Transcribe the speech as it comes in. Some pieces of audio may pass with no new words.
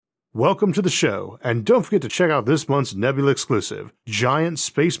Welcome to the show, and don't forget to check out this month's Nebula exclusive, Giant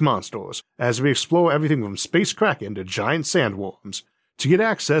Space Monsters, as we explore everything from space kraken to giant sandworms. To get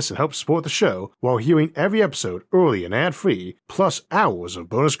access and help support the show while hearing every episode early and ad-free, plus hours of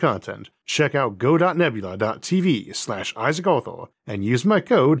bonus content, check out go.nebula.tv/IsaacArthur and use my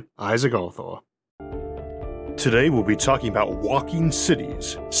code IsaacArthur. Today we'll be talking about walking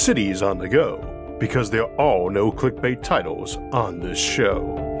cities on the go, because there are no clickbait titles on this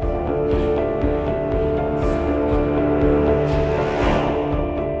show.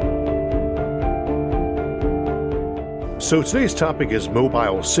 So today's topic is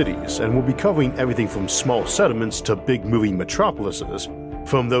mobile cities, and we'll be covering everything from small settlements to big moving metropolises,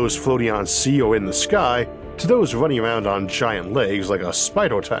 from those floating on sea or in the sky, to those running around on giant legs like a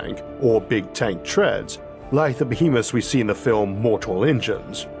spider tank, or big tank treads, like the behemoths we see in the film Mortal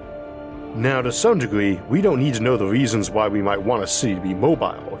Engines. Now, to some degree, we don't need to know the reasons why we might want a city to be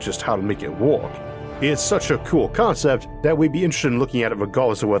mobile, just how to make it work. It's such a cool concept that we'd be interested in looking at it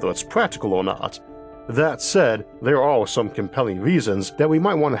regardless of whether it's practical or not. That said, there are some compelling reasons that we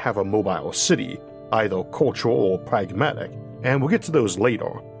might want to have a mobile city, either cultural or pragmatic, and we'll get to those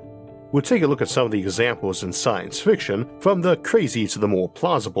later. We'll take a look at some of the examples in science fiction, from the crazy to the more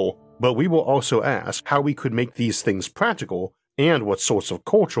plausible, but we will also ask how we could make these things practical and what sorts of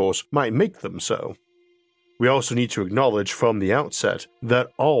cultures might make them so. We also need to acknowledge from the outset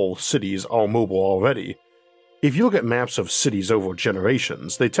that all cities are mobile already. If you look at maps of cities over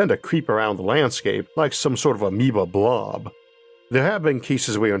generations, they tend to creep around the landscape like some sort of amoeba blob. There have been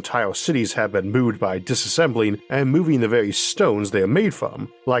cases where entire cities have been moved by disassembling and moving the very stones they are made from,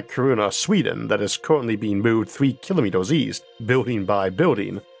 like Kiruna, Sweden, that is currently being moved 3 kilometers east, building by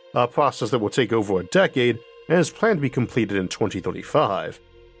building, a process that will take over a decade and is planned to be completed in 2035.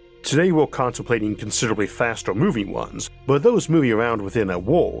 Today we're contemplating considerably faster moving ones, but those moving around within a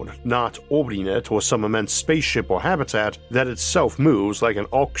world, not orbiting it or some immense spaceship or habitat that itself moves like an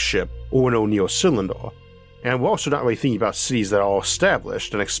Ark ship or an O'Neill cylinder. And we're also not really thinking about cities that are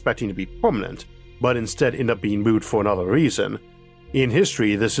established and expecting to be permanent, but instead end up being moved for another reason. In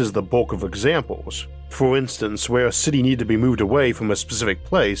history, this is the bulk of examples. For instance, where a city needed to be moved away from a specific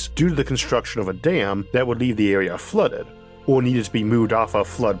place due to the construction of a dam that would leave the area flooded, or needed to be moved off a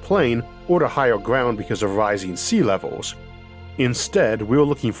floodplain or to higher ground because of rising sea levels. Instead, we were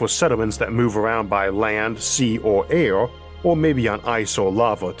looking for settlements that move around by land, sea, or air, or maybe on ice or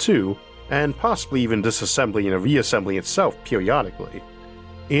lava too, and possibly even disassembling and reassembling itself periodically.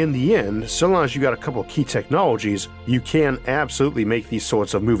 In the end, so long as you got a couple key technologies, you can absolutely make these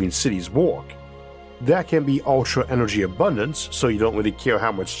sorts of moving cities work. That can be ultra energy abundance, so you don't really care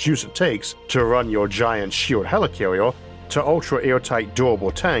how much juice it takes to run your giant shield helicarrier, to ultra airtight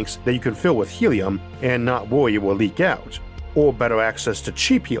durable tanks that you can fill with helium and not worry it will leak out, or better access to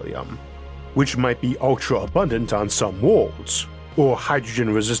cheap helium, which might be ultra abundant on some worlds, or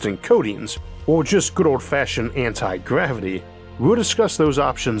hydrogen resistant coatings, or just good old fashioned anti-gravity. We'll discuss those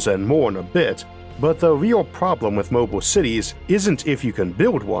options and more in a bit, but the real problem with mobile cities isn't if you can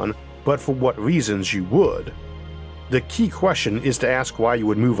build one, but for what reasons you would. The key question is to ask why you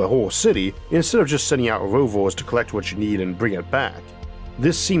would move a whole city instead of just sending out rovers to collect what you need and bring it back.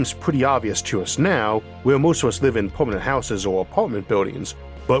 This seems pretty obvious to us now, where most of us live in permanent houses or apartment buildings,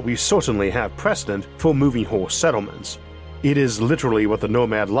 but we certainly have precedent for moving whole settlements. It is literally what the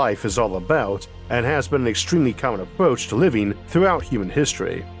nomad life is all about, and has been an extremely common approach to living throughout human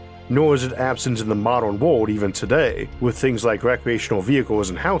history. Nor is it absent in the modern world even today, with things like recreational vehicles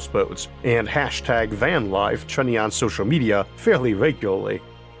and houseboats, and #van life trending on social media fairly regularly.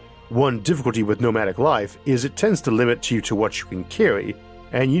 One difficulty with nomadic life is it tends to limit you to what you can carry,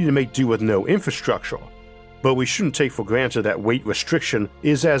 and you need to make do with no infrastructure. But we shouldn't take for granted that weight restriction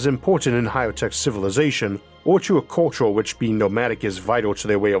is as important in higher tech civilization, or to a culture which being nomadic is vital to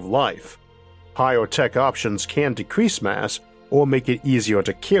their way of life. Higher tech options can decrease mass, or make it easier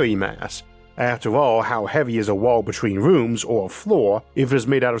to carry mass. After all, how heavy is a wall between rooms or a floor if it is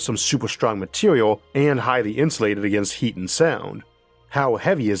made out of some super strong material and highly insulated against heat and sound? How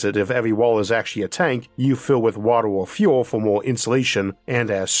heavy is it if every wall is actually a tank you fill with water or fuel for more insulation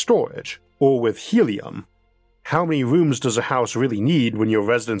and as storage, or with helium? How many rooms does a house really need when your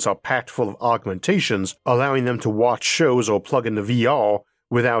residents are packed full of augmentations, allowing them to watch shows or plug into VR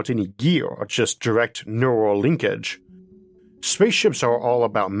without any gear, just direct neural linkage? Spaceships are all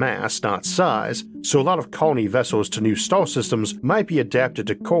about mass, not size, so a lot of colony vessels to new star systems might be adapted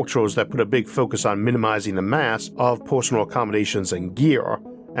to cultures that put a big focus on minimizing the mass of personal accommodations and gear,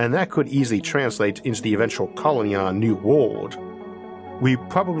 and that could easily translate into the eventual colony on a new world. we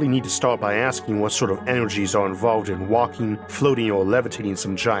probably need to start by asking what sort of energies are involved in walking, floating, or levitating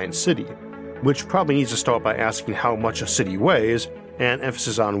some giant city, which probably needs to start by asking how much a city weighs, and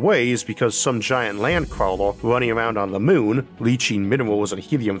emphasis on weighs because some giant land crawler running around on the moon, leaching minerals and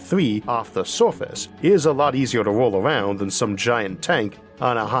helium-3 off the surface, is a lot easier to roll around than some giant tank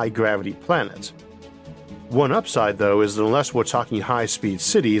on a high-gravity planet. One upside, though, is that unless we're talking high-speed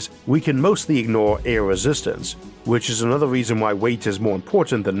cities, we can mostly ignore air resistance, which is another reason why weight is more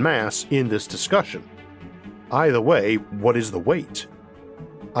important than mass in this discussion. Either way, what is the weight?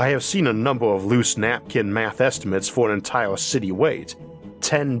 I have seen a number of loose napkin math estimates for an entire city weight.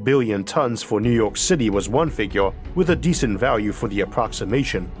 10 billion tons for New York City was one figure, with a decent value for the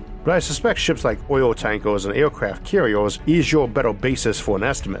approximation, but I suspect ships like oil tankers and aircraft carriers is your better basis for an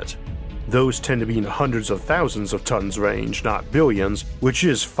estimate. Those tend to be in hundreds of thousands of tons range, not billions, which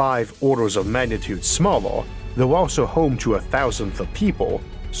is 5 orders of magnitude smaller, though also home to 1,000th of people,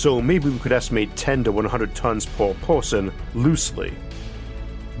 so maybe we could estimate 10 to 100 tons per person loosely.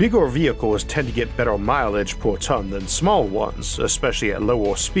 Bigger vehicles tend to get better mileage per ton than small ones, especially at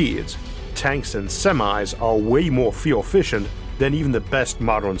lower speeds. Tanks and semis are way more fuel efficient than even the best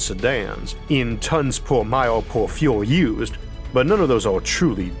modern sedans, in tons per mile per fuel used, but none of those are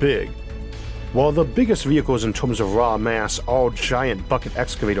truly big. While the biggest vehicles in terms of raw mass are giant bucket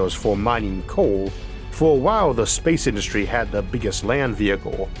excavators for mining coal, for a while the space industry had the biggest land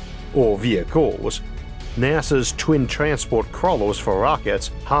vehicle, or vehicles. NASA's twin transport crawlers for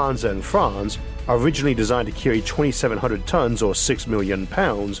rockets, Hans and Franz, originally designed to carry 2,700 tons or 6 million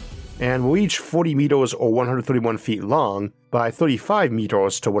pounds, and were each 40 meters or 131 feet long by 35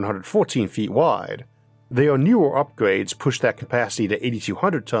 meters to 114 feet wide. Their newer upgrades pushed that capacity to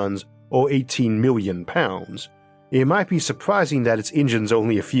 8,200 tons or 18 million pounds. It might be surprising that its engine's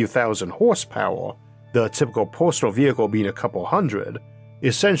only a few thousand horsepower, the typical personal vehicle being a couple hundred.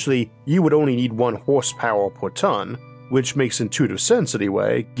 Essentially, you would only need 1 horsepower per ton, which makes intuitive sense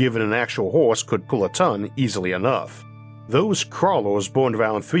anyway, given an actual horse could pull a ton easily enough. Those crawlers burned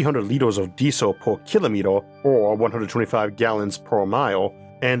around 300 liters of diesel per kilometer, or 125 gallons per mile,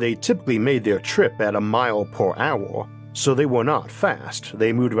 and they typically made their trip at a mile per hour. So they were not fast,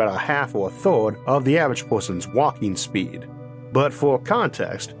 they moved about a half or a third of the average person's walking speed. But for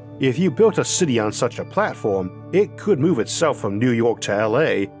context, if you built a city on such a platform, it could move itself from New York to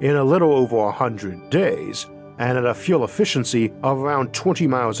LA in a little over 100 days, and at a fuel efficiency of around 20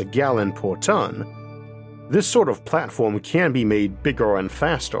 miles a gallon per ton. This sort of platform can be made bigger and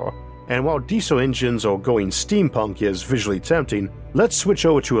faster, and while diesel engines or going steampunk is visually tempting, let's switch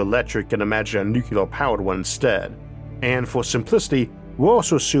over to electric and imagine a nuclear-powered one instead. And for simplicity, we'll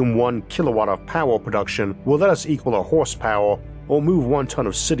also assume 1 kilowatt of power production will let us equal a horsepower or move 1 ton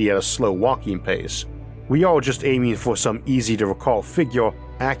of city at a slow walking pace. We are just aiming for some easy to recall figure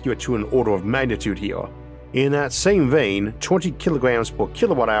accurate to an order of magnitude here. In that same vein, 20 kilograms per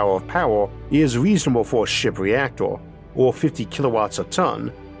kilowatt hour of power is reasonable for a ship reactor, or 50 kilowatts a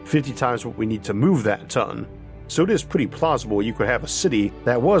ton, 50 times what we need to move that ton. So it is pretty plausible you could have a city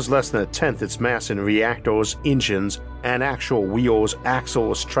that was less than a tenth its mass in reactors, engines, and actual wheels,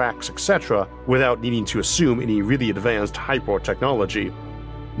 axles, tracks, etc. without needing to assume any really advanced hyper technology.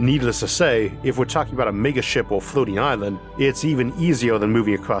 Needless to say, if we're talking about a megaship or floating island, it's even easier than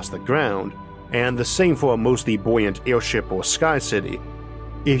moving across the ground, and the same for a mostly buoyant airship or sky city.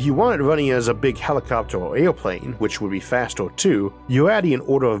 If you want it running as a big helicopter or airplane, which would be faster too, you're adding an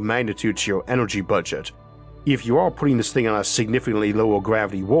order of magnitude to your energy budget. If you are putting this thing on a significantly lower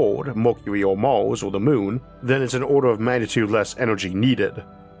gravity world, Mercury or Mars or the Moon, then it's an order of magnitude less energy needed.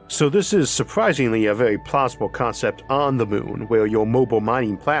 So this is surprisingly a very plausible concept on the Moon, where your mobile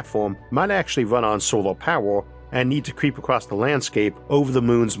mining platform might actually run on solar power and need to creep across the landscape over the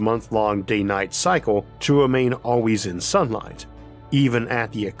Moon's month-long day-night cycle to remain always in sunlight. Even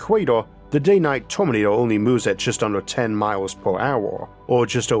at the equator, the day-night terminator only moves at just under 10 miles per hour, or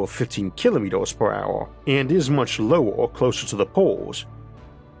just over 15 kilometers per hour, and is much lower closer to the poles.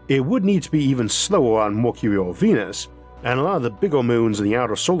 It would need to be even slower on Mercury or Venus, and a lot of the bigger moons in the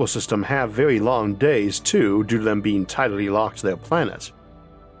outer solar system have very long days too due to them being tidally locked to their planet.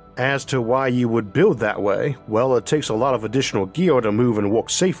 As to why you would build that way, well, it takes a lot of additional gear to move and work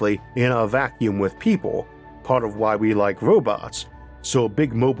safely in a vacuum with people, part of why we like robots. So a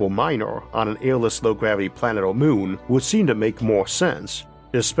big mobile miner on an airless low-gravity planet or moon would seem to make more sense,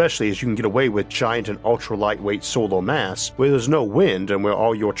 especially as you can get away with giant and ultra-lightweight solar mass where there's no wind and where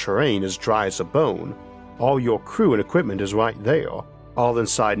all your terrain is dry as a bone. All your crew and equipment is right there, all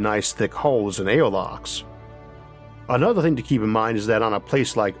inside nice thick hulls and airlocks. Another thing to keep in mind is that on a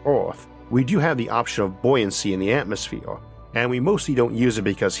place like Earth, we do have the option of buoyancy in the atmosphere, and we mostly don't use it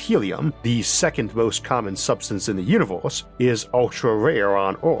because helium, the second most common substance in the universe, is ultra rare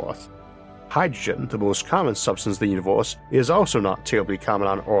on Earth. Hydrogen, the most common substance in the universe, is also not terribly common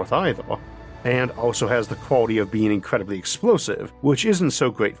on Earth either, and also has the quality of being incredibly explosive, which isn't so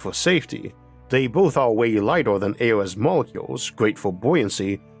great for safety. They both are way lighter than air as molecules, great for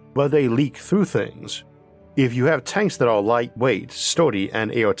buoyancy, but they leak through things. If you have tanks that are lightweight, sturdy,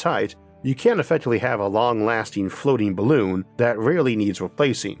 and airtight, you can effectively have a long-lasting floating balloon that rarely needs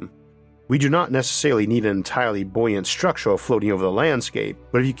replacing. We do not necessarily need an entirely buoyant structure floating over the landscape,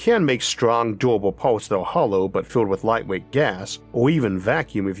 but if you can make strong, durable parts that are hollow but filled with lightweight gas, or even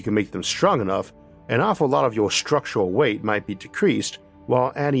vacuum if you can make them strong enough, an awful lot of your structural weight might be decreased,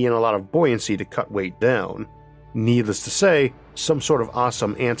 while adding in a lot of buoyancy to cut weight down. Needless to say, some sort of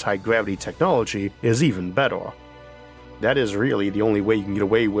awesome anti-gravity technology is even better. That is really the only way you can get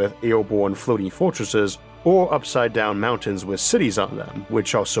away with airborne floating fortresses or upside-down mountains with cities on them,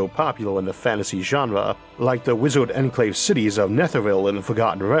 which are so popular in the fantasy genre, like the Wizard Enclave cities of Netheril in the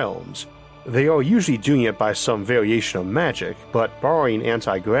Forgotten Realms. They are usually doing it by some variation of magic, but barring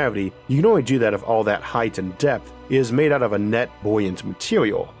anti-gravity, you can only do that if all that height and depth is made out of a net buoyant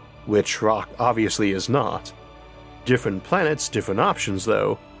material, which rock obviously is not. Different planets, different options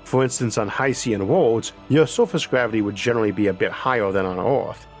though. For instance, on Hycean worlds, your surface gravity would generally be a bit higher than on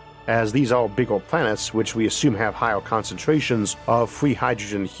Earth, as these are bigger planets which we assume have higher concentrations of free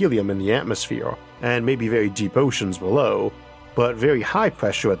hydrogen and helium in the atmosphere, and maybe very deep oceans below, but very high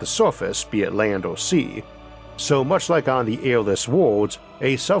pressure at the surface, be it land or sea. So much like on the airless worlds,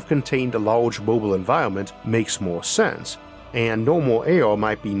 a self-contained large mobile environment makes more sense, and normal air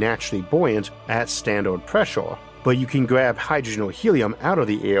might be naturally buoyant at standard pressure, but you can grab hydrogen or helium out of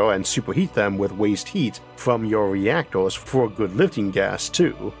the air and superheat them with waste heat from your reactors for a good lifting gas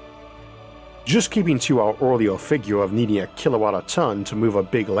too. Just keeping to our earlier figure of needing a kilowatt a ton to move a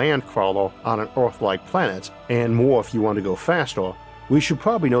big land crawler on an Earth-like planet, and more if you want to go faster, we should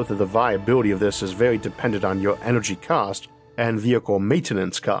probably note that the viability of this is very dependent on your energy cost and vehicle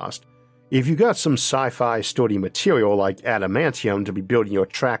maintenance cost. If you got some sci-fi sturdy material like adamantium to be building your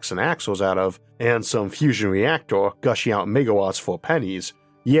tracks and axles out of, and some fusion reactor gushing out megawatts for pennies,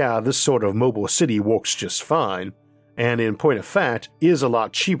 yeah, this sort of mobile city works just fine, and in point of fact, is a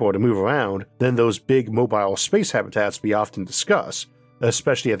lot cheaper to move around than those big mobile space habitats we often discuss,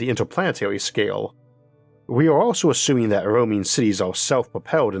 especially at the interplanetary scale. We are also assuming that roaming cities are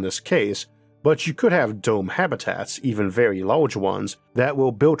self-propelled in this case, but you could have dome habitats, even very large ones, that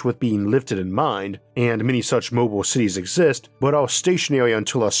were built with being lifted in mind, and many such mobile cities exist, but are stationary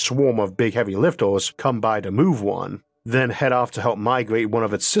until a swarm of big heavy lifters come by to move one, then head off to help migrate one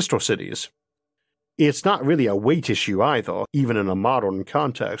of its sister cities. It's not really a weight issue either, even in a modern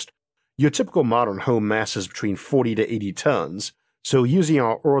context. Your typical modern home mass is between 40 to 80 tons, so using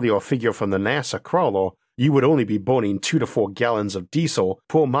our earlier figure from the NASA crawler, you would only be burning 2 to 4 gallons of diesel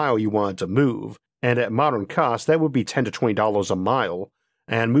per mile you wanted to move, and at modern cost that would be $10 to $20 a mile,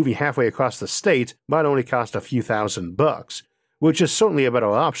 and moving halfway across the state might only cost a few $1,000s, which is certainly a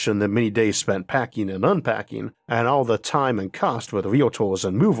better option than many days spent packing and unpacking, and all the time and cost with realtors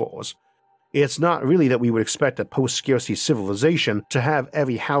and movers. It's not really that we would expect a post-scarcity civilization to have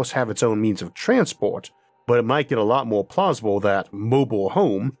every house have its own means of transport, but it might get a lot more plausible that mobile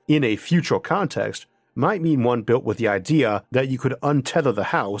home, in a future context, might mean one built with the idea that you could untether the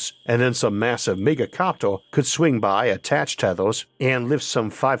house and then some massive megacopter could swing by, attach tethers, and lift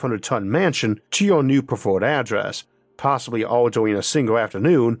some 500-ton mansion to your new preferred address, possibly all during a single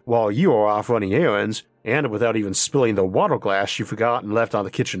afternoon while you are off running errands, and without even spilling the water glass you forgot and left on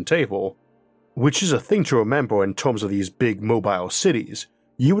the kitchen table. Which is a thing to remember in terms of these big mobile cities.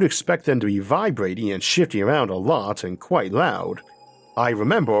 You would expect them to be vibrating and shifting around a lot and quite loud. I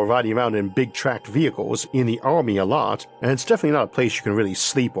remember riding around in big tracked vehicles in the army a lot, and it's definitely not a place you can really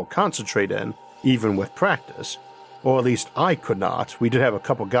sleep or concentrate in, even with practice. Or at least I could not. We did have a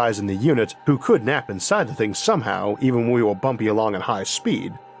couple guys in the unit who could nap inside the thing somehow, even when we were bumping along at high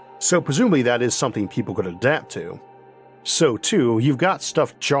speed, so presumably that is something people could adapt to. So too, you've got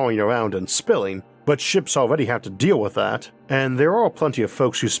stuff jarring around and spilling, but ships already have to deal with that, and there are plenty of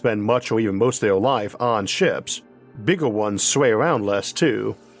folks who spend much or even most of their life on ships. Bigger ones sway around less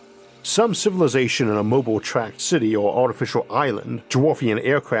too. Some civilization in a mobile tracked city or artificial island dwarfing an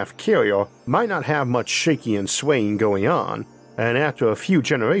aircraft carrier might not have much shaking and swaying going on, and after a few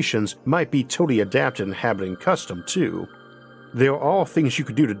generations might be totally adapted and habit custom too. There are things you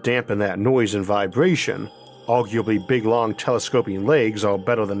could do to dampen that noise and vibration. Arguably big long telescoping legs are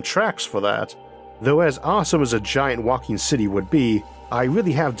better than tracks for that, though as awesome as a giant walking city would be, I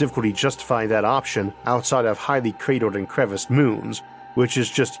really have difficulty justifying that option outside of highly cratered and creviced moons, which is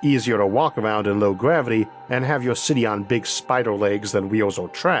just easier to walk around in low gravity and have your city on big spider legs than wheels or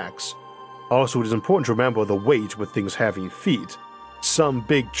tracks. Also, it is important to remember the weight with things having feet. Some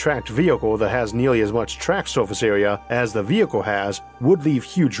big tracked vehicle that has nearly as much track surface area as the vehicle has would leave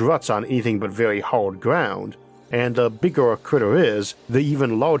huge ruts on anything but very hard ground, and the bigger a critter is, the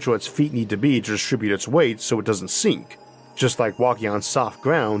even larger its feet need to be to distribute its weight so it doesn't sink, just like walking on soft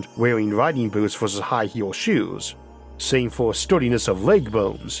ground wearing riding boots versus high heel shoes. Same for sturdiness of leg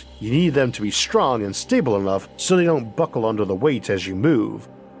bones, you need them to be strong and stable enough so they don't buckle under the weight as you move.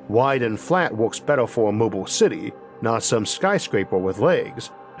 Wide and flat works better for a mobile city, not some skyscraper with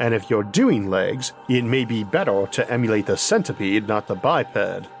legs, and if you're doing legs, it may be better to emulate the centipede, not the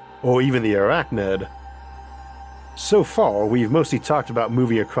biped, or even the arachnid. So far, we've mostly talked about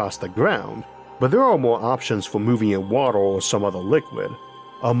moving across the ground, but there are more options for moving in water or some other liquid.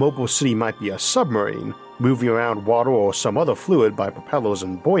 A mobile city might be a submarine, moving around water or some other fluid by propellers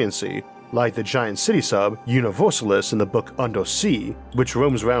and buoyancy, like the giant city sub Universalis in the book Undersea, which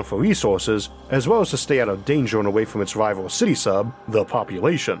roams around for resources, as well as to stay out of danger and away from its rival city sub, the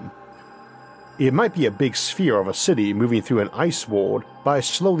Population. It might be a big sphere of a city moving through an ice world by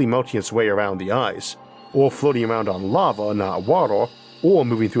slowly melting its way around the ice, or floating around on lava, not water, or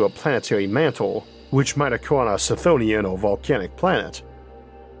moving through a planetary mantle, which might occur on a Chthonian or volcanic planet.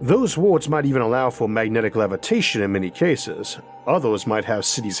 Those worlds might even allow for magnetic levitation in many cases. Others might have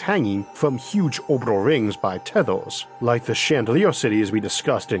cities hanging from huge orbital rings by tethers, like the chandelier cities we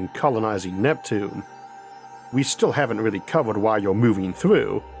discussed in Colonizing Neptune. We still haven't really covered why you're moving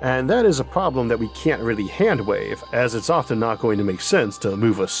through, and that is a problem that we can't really handwave, as it's often not going to make sense to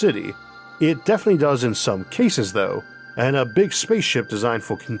move a city. It definitely does in some cases though, and a big spaceship designed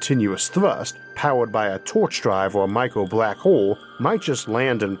for continuous thrust, powered by a torch drive or a micro black hole, might just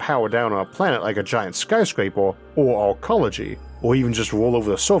land and power down on a planet like a giant skyscraper or arcology, or even just roll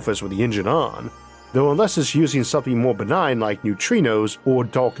over the surface with the engine on. Though unless it's using something more benign like neutrinos or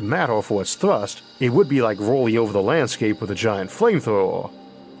dark matter for its thrust, it would be like rolling over the landscape with a giant flamethrower.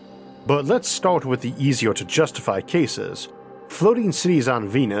 But let's start with the easier to justify cases. Floating cities on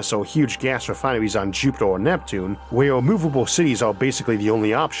Venus or huge gas refineries on Jupiter or Neptune, where movable cities are basically the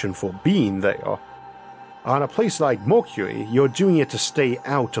only option for being there. On a place like Mercury, you're doing it to stay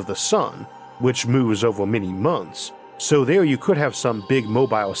out of the sun, which moves over many months, so there you could have some big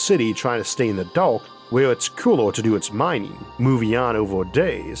mobile city trying to stay in the dark where it's cooler to do its mining, moving on over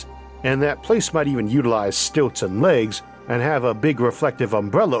days, and that place might even utilize stilts and legs and have a big reflective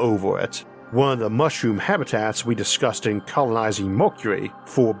umbrella over it. One of the mushroom habitats we discussed in Colonizing Mercury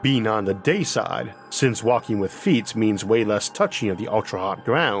for being on the day side, since walking with feet means way less touching of the ultra-hot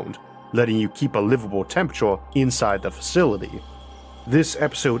ground, letting you keep a livable temperature inside the facility. This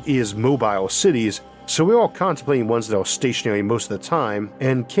episode is mobile cities, so we're all contemplating ones that are stationary most of the time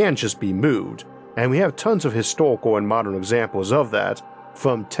and can just be moved, and we have tons of historical and modern examples of that,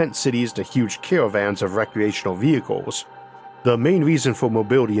 from tent cities to huge caravans of recreational vehicles. The main reason for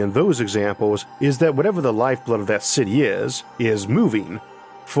mobility in those examples is that whatever the lifeblood of that city is moving.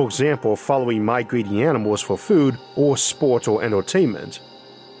 For example, following migrating animals for food or sport or entertainment.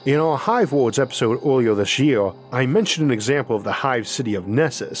 In our Hive Worlds episode earlier this year, I mentioned an example of the hive city of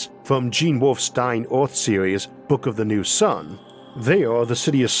Nessus from Gene Wolfe's Dying Earth series, Book of the New Sun. There, the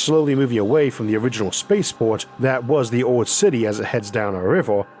city is slowly moving away from the original spaceport that was the old city as it heads down a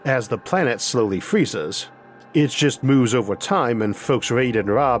river as the planet slowly freezes. It just moves over time and folks raid and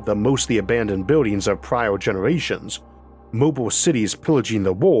rob the mostly abandoned buildings of prior generations. Mobile cities pillaging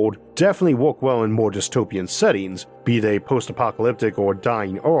the world definitely work well in more dystopian settings, be they post-apocalyptic or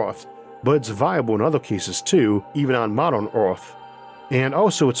dying Earth, but it's viable in other cases too, even on modern Earth. And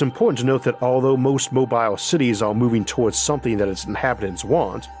also it's important to note that although most mobile cities are moving towards something that its inhabitants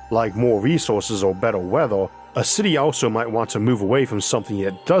want, like more resources or better weather, a city also might want to move away from something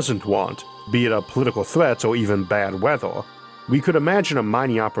it doesn't want, be it a political threat or even bad weather. We could imagine a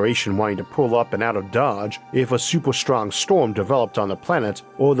mining operation wanting to pull up and out of Dodge if a super strong storm developed on the planet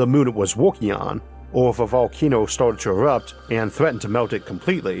or the moon it was working on, or if a volcano started to erupt and threatened to melt it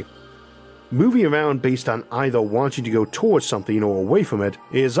completely. Moving around based on either wanting to go towards something or away from it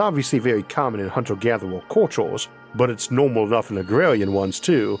is obviously very common in hunter-gatherer cultures, but it's normal enough in agrarian ones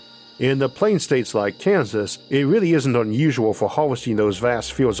too. In the plain states like Kansas, it really isn't unusual for harvesting those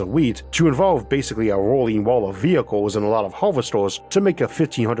vast fields of wheat to involve basically a rolling wall of vehicles and a lot of harvesters to make a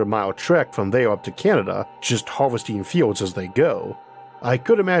 1,500-mile trek from there up to Canada, just harvesting fields as they go. I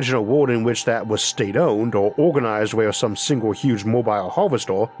could imagine a world in which that was state-owned or organized where some single huge mobile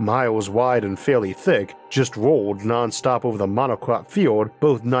harvester, miles wide and fairly thick, just rolled non-stop over the monocrop field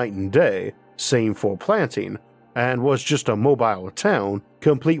both night and day, same for planting, and was just a mobile town,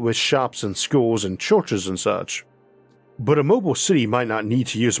 complete with shops and schools and churches and such. But a mobile city might not need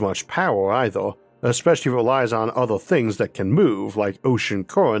to use much power either, especially if it relies on other things that can move, like ocean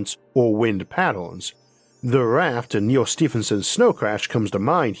currents or wind patterns. The raft in Neal Stephenson's Snow Crash comes to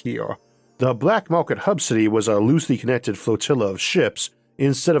mind here. The Black Market hub city was a loosely connected flotilla of ships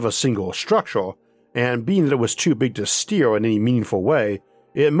instead of a single structure, and being that it was too big to steer in any meaningful way,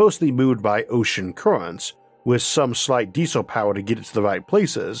 it mostly moved by ocean currents, with some slight diesel power to get it to the right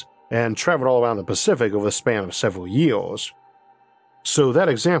places, and traveled all around the Pacific over the span of several years. So that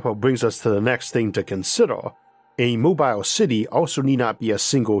example brings us to the next thing to consider. A mobile city also need not be a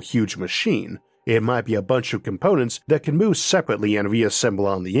single huge machine. It might be a bunch of components that can move separately and reassemble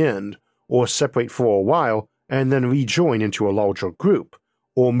on the end, or separate for a while and then rejoin into a larger group,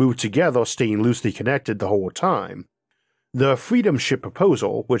 or move together staying loosely connected the whole time. The Freedom Ship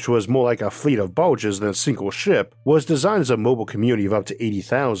proposal, which was more like a fleet of barges than a single ship, was designed as a mobile community of up to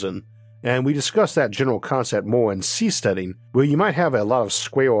 80,000, and we discussed that general concept more in Seasteading, where you might have a lot of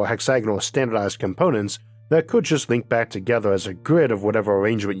square or hexagonal standardized components that could just link back together as a grid of whatever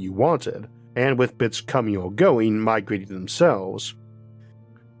arrangement you wanted, and with bits coming or going migrating themselves.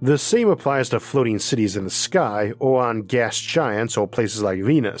 The same applies to floating cities in the sky or on gas giants or places like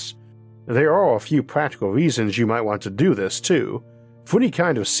Venus. There are a few practical reasons you might want to do this too. For any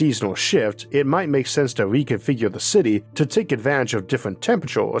kind of seasonal shift, it might make sense to reconfigure the city to take advantage of different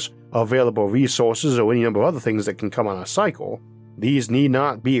temperatures, available resources, or any number of other things that can come on a cycle. These need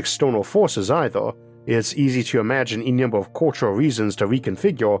not be external forces either. It's easy to imagine any number of cultural reasons to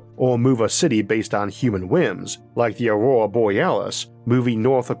reconfigure or move a city based on human whims, like the Aurora Borealis, moving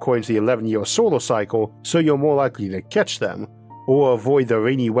north according to the 11-year solar cycle so you're more likely to catch them, or avoid the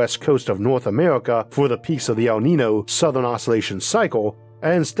rainy west coast of North America for the peaks of the El Nino Southern Oscillation cycle,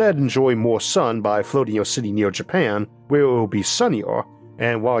 and instead enjoy more sun by floating your city near Japan, where it will be sunnier.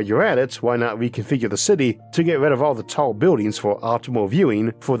 And while you're at it, why not reconfigure the city to get rid of all the tall buildings for optimal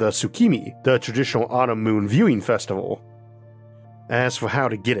viewing for the Tsukimi, the traditional autumn moon viewing festival? As for how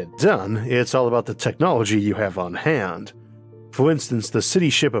to get it done, it's all about the technology you have on hand. For instance, the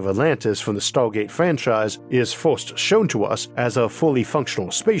city ship of Atlantis from the Stargate franchise is first shown to us as a fully functional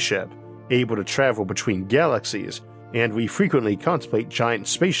spaceship, able to travel between galaxies, and we frequently contemplate giant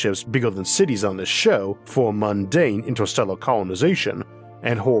spaceships bigger than cities on this show for mundane interstellar colonization,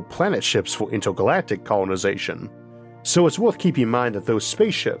 and whole planet ships for intergalactic colonization. So it's worth keeping in mind that those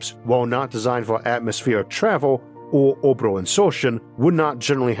spaceships, while not designed for atmospheric travel or orbital insertion, would not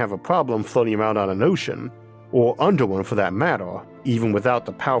generally have a problem floating around on an ocean, or under one for that matter, even without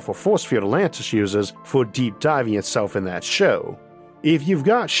the powerful force field Atlantis uses for deep diving itself in that show. If you've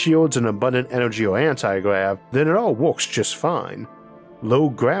got shields and abundant energy or anti-grav, then it all works just fine. Low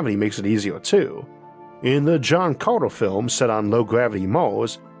gravity makes it easier too. In the John Carter film set on low-gravity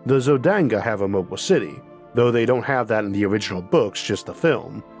Mars, the Zodanga have a mobile city, though they don't have that in the original books, just the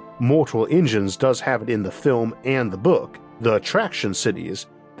film. Mortal Engines does have it in the film and the book, the attraction cities,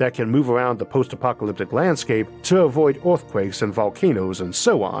 that can move around the post-apocalyptic landscape to avoid earthquakes and volcanoes and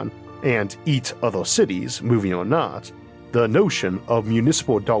so on, and eat other cities, moving or not. The notion of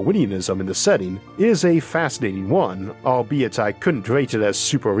municipal Darwinianism in the setting is a fascinating one, albeit I couldn't rate it as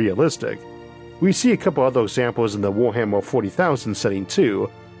super realistic. We see a couple other examples in the Warhammer 40,000 setting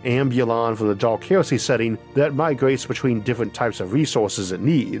too, Ambulon from the Dark Heresy setting that migrates between different types of resources it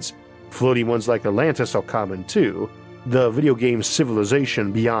needs. Floating ones like Atlantis are common too. The video game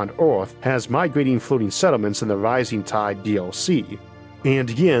Civilization Beyond Earth has migrating floating settlements in the Rising Tide DLC. And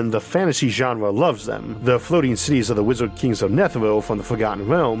again, the fantasy genre loves them, the floating cities of the Wizard Kings of Netheril from the Forgotten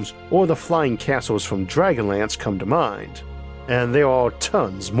Realms, or the flying castles from Dragonlance come to mind. And there are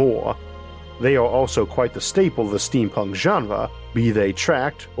tons more. They are also quite the staple of the steampunk genre, be they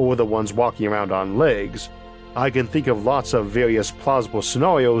tracked or the ones walking around on legs. I can think of lots of various plausible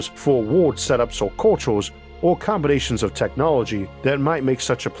scenarios for world setups or cultures or combinations of technology that might make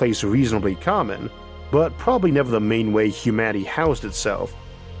such a place reasonably common, but probably never the main way humanity housed itself.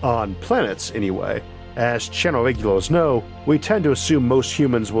 On planets, anyway. As channel regulars know, we tend to assume most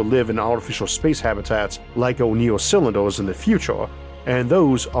humans will live in artificial space habitats like O'Neill cylinders in the future, and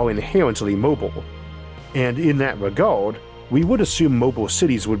those are inherently mobile. And in that regard, we would assume mobile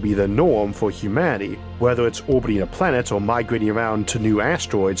cities would be the norm for humanity, whether it's orbiting a planet or migrating around to new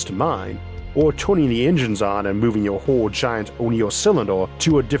asteroids to mine, or turning the engines on and moving your whole giant O'Neill cylinder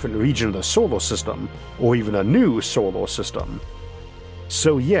to a different region of the solar system, or even a new solar system.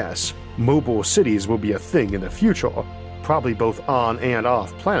 So yes, mobile cities will be a thing in the future, probably both on and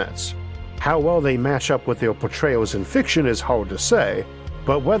off planets. How well they match up with their portrayals in fiction is hard to say,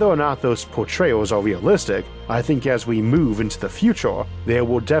 but whether or not those portrayals are realistic, I think as we move into the future, there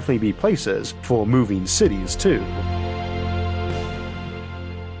will definitely be places for moving cities too.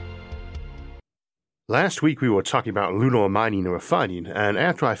 Last week we were talking about lunar mining and refining, and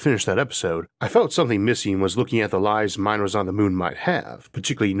after I finished that episode, I felt something missing was looking at the lives miners on the moon might have,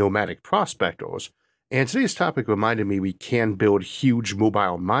 particularly nomadic prospectors, and today's topic reminded me we can build huge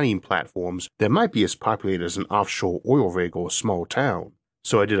mobile mining platforms that might be as populated as an offshore oil rig or small town.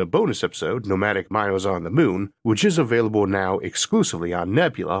 So I did a bonus episode, Nomadic Miners on the Moon, which is available now exclusively on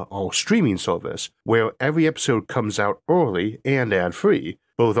Nebula, our streaming service, where every episode comes out early and ad-free,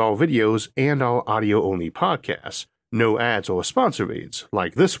 both our videos and our audio-only podcasts. No ads or sponsor reads,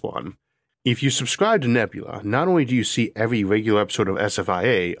 like this one. If you subscribe to Nebula, not only do you see every regular episode of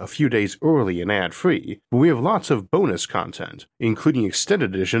SFIA a few days early and ad-free, but we have lots of bonus content, including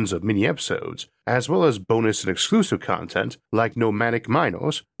extended editions of mini-episodes, as well as bonus and exclusive content like Nomadic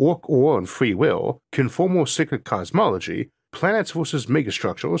Miners, Orc Ore and Free Will, Conformal Cyclic Cosmology, Planets vs.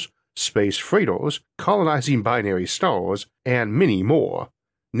 Megastructures, Space Freighters, Colonizing Binary Stars, and many more.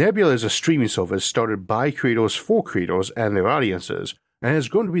 Nebula is a streaming service started by creators for creators and their audiences, and is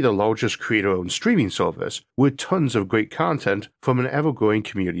going to be the largest creator-owned streaming service with tons of great content from an ever-growing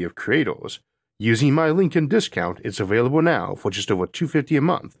community of creators. Using my link and discount, it's available now for just over $2.50 a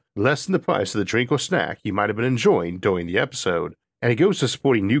month, less than the price of the drink or snack you might have been enjoying during the episode. And it goes to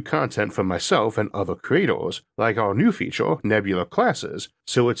supporting new content from myself and other creators, like our new feature, Nebula Classes,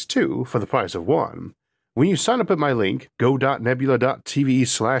 so it's 2 for the price of 1. When you sign up at my link,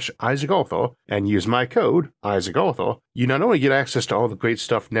 go.nebula.tv/IsaacArthur, and use my code, IsaacArthur, you not only get access to all the great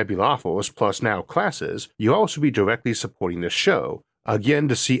stuff Nebula offers, plus now classes, you'll also be directly supporting this show. Again,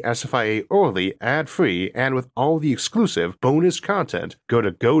 to see SFIA early, ad-free, and with all the exclusive bonus content, go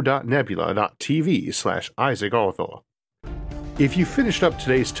to go.nebula.tv/IsaacArthur. If you finished up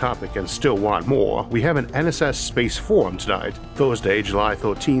today's topic and still want more, we have an NSS Space Forum tonight, Thursday, July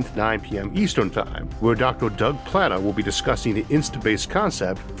 13th, 9 p.m. Eastern Time, where Dr. Doug Platter will be discussing the InstaBase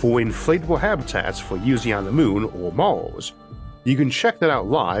concept for inflatable habitats for using on the Moon or Mars. You can check that out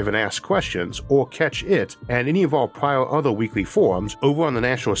live and ask questions, or catch it and any of our prior other weekly forums over on the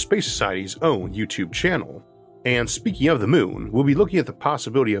National Space Society's own YouTube channel. And speaking of the Moon, we'll be looking at the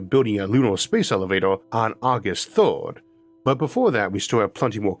possibility of building a lunar space elevator on August 3rd. But before that, we still have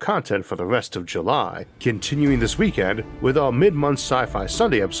plenty more content for the rest of July, continuing this weekend with our mid-month Sci-Fi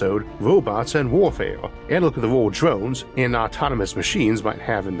Sunday episode, Robots and Warfare, and look at the role drones and autonomous machines might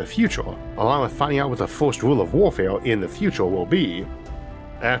have in the future, along with finding out what the first rule of warfare in the future will be.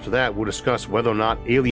 After that, we'll discuss whether or not alien